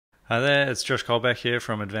Hi there, it's Josh Colbeck here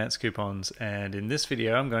from Advanced Coupons, and in this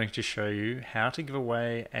video I'm going to show you how to give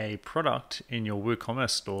away a product in your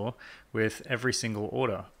WooCommerce store with every single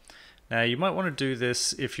order. Now you might want to do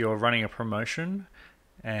this if you're running a promotion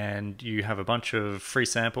and you have a bunch of free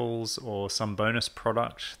samples or some bonus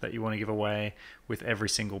product that you want to give away with every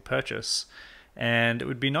single purchase. And it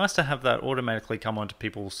would be nice to have that automatically come onto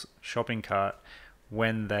people's shopping cart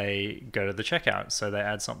when they go to the checkout. So they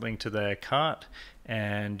add something to their cart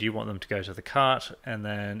and you want them to go to the cart, and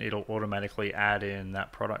then it'll automatically add in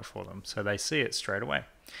that product for them so they see it straight away.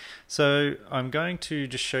 So I'm going to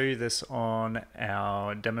just show you this on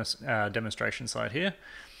our demonstration site here,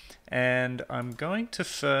 and I'm going to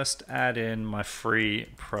first add in my free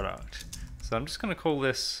product. So I'm just going to call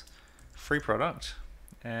this free product,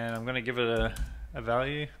 and I'm going to give it a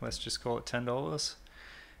value. Let's just call it $10,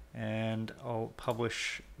 and I'll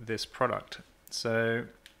publish this product. So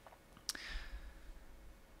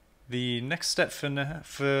the next step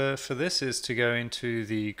for this is to go into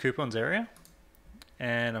the coupons area,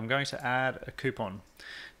 and I'm going to add a coupon.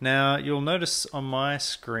 Now you'll notice on my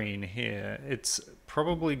screen here it's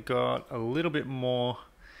probably got a little bit more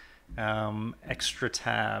extra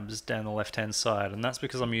tabs down the left hand side, and that's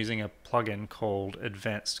because I'm using a plugin called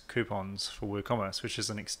Advanced Coupons for WooCommerce, which is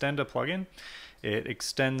an extender plugin. It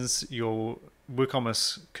extends your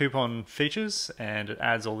WooCommerce coupon features and it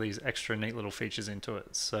adds all these extra neat little features into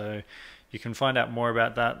it. So you can find out more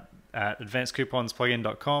about that at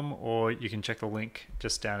advancedcouponsplugin.com, or you can check the link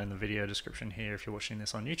just down in the video description here if you're watching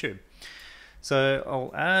this on YouTube. So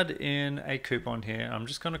I'll add in a coupon here. I'm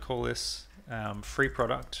just going to call this free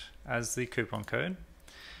product as the coupon code,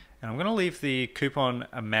 and I'm going to leave the coupon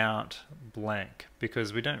amount blank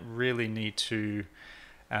because we don't really need to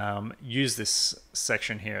use this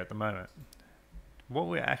section here at the moment. What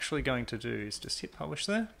we're actually going to do is just hit publish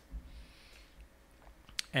there,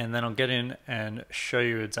 and then I'll get in and show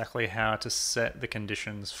you exactly how to set the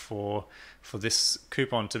conditions for this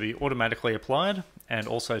coupon to be automatically applied and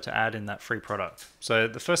also to add in that free product. So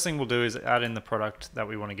the first thing we'll do is add in the product that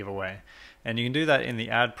we want to give away, and you can do that in the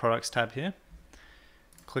Add Products tab here.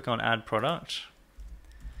 Click on Add Product,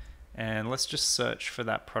 and let's just search for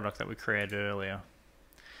that product that we created earlier.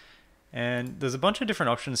 And there's a bunch of different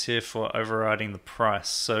options here for overriding the price.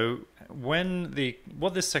 So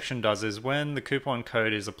what this section does is when the coupon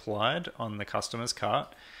code is applied on the customer's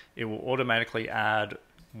cart, it will automatically add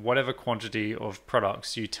whatever quantity of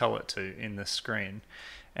products you tell it to in this screen.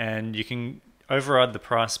 And you can override the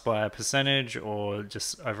price by a percentage, or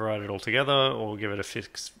just override it altogether, or give it a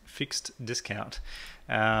fixed discount.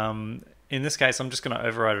 In this case, I'm just going to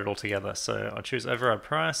override it altogether. So I'll choose override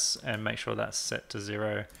price and make sure that's set to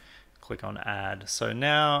 0. Click on add. So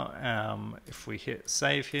now if we hit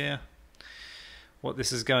save here, what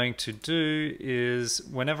this is going to do is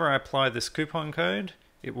whenever I apply this coupon code,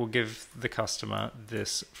 it will give the customer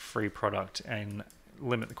this free product and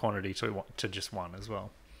limit the quantity to just one as well.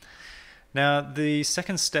 Now the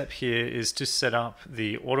second step here is to set up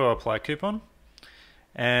the auto apply coupon,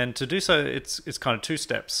 and to do so it's kind of two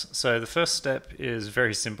steps. So the first step is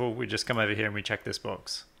very simple. We just come over here and we check this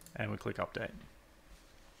box and we click update.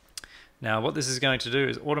 Now what this is going to do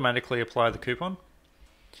is automatically apply the coupon,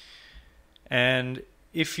 and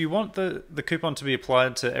if you want the coupon to be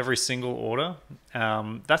applied to every single order,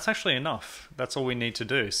 that's actually enough. That's all we need to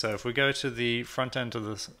do. So if we go to the front end of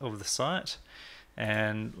the site,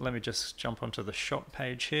 and let me just jump onto the shop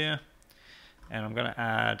page here, and I'm going to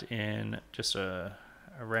add in just a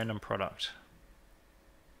random product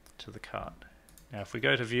to the cart. Now if we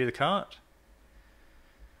go to view the cart,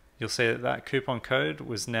 you'll see that that coupon code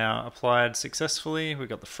was now applied successfully. We've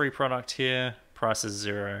got the free product here, price is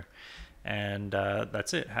 0, and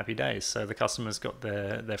that's it, happy days. So the customer's got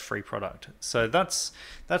their free product. So that's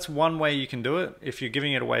one way you can do it if you're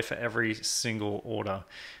giving it away for every single order.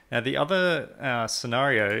 Now the other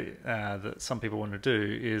scenario that some people want to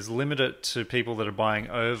do is limit it to people that are buying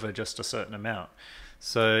over just a certain amount.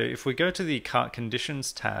 So if we go to the Cart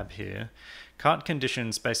Conditions tab here, Cart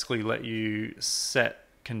Conditions basically let you set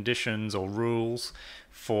conditions or rules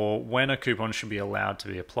for when a coupon should be allowed to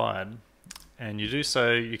be applied, and you do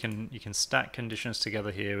so you can stack conditions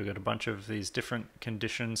together here. We've got a bunch of these different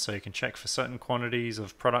conditions, so you can check for certain quantities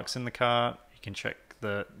of products in the cart, you can check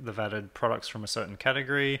the added products from a certain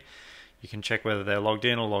category, you can check whether they're logged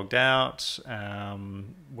in or logged out,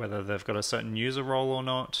 whether they've got a certain user role or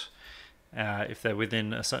not, if they're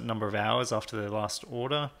within a certain number of hours after their last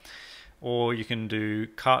order. or you can do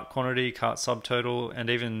cart quantity, cart subtotal, and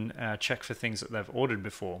even check for things that they've ordered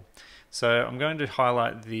before. So I'm going to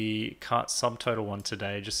highlight the cart subtotal one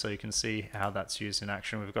today just so you can see how that's used in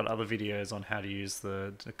action. We've got other videos on how to use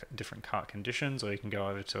the different cart conditions, or you can go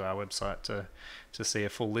over to our website to see a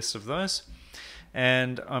full list of those.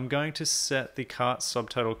 And I'm going to set the cart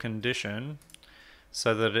subtotal condition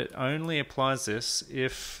so that it only applies this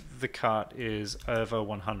if the cart is over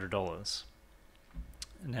 $100.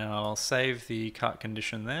 Now I'll save the cart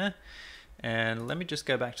condition there. And let me just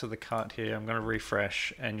go back to the cart here. I'm going to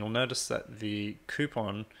refresh, and you'll notice that the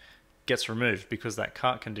coupon gets removed because that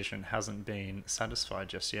cart condition hasn't been satisfied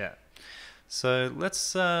just yet. So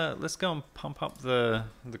let's go and pump up the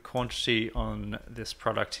quantity on this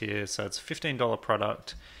product here. So it's a $15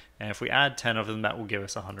 product, and if we add 10 of them, that will give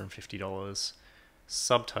us $150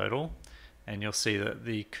 subtotal, and you'll see that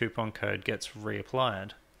the coupon code gets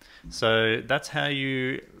reapplied. So that's how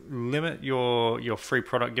you limit your free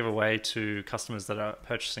product giveaway to customers that are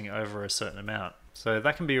purchasing over a certain amount. So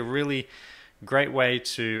that can be a really great way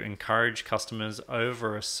to encourage customers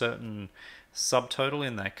over a certain subtotal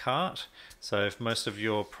in their cart. So if most of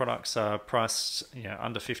your products are priced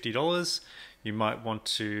under $50, you might want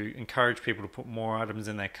to encourage people to put more items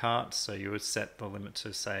in their cart. So you would set the limit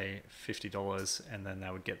to say $50, and then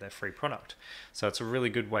they would get their free product. So it's a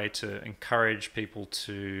really good way to encourage people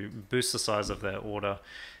to boost the size of their order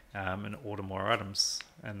and order more items.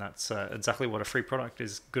 And that's exactly what a free product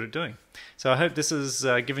is good at doing. So I hope this has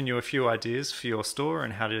given you a few ideas for your store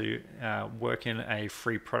and how to work in a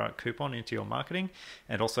free product coupon into your marketing,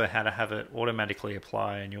 and also how to have it automatically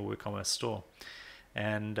apply in your WooCommerce store.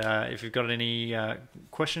 And if you've got any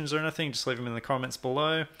questions or anything, just leave them in the comments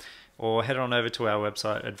below, or head on over to our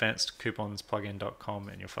website, advancedcouponplugin.com,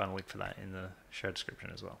 and you'll find a link for that in the show description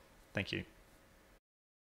as well. Thank you.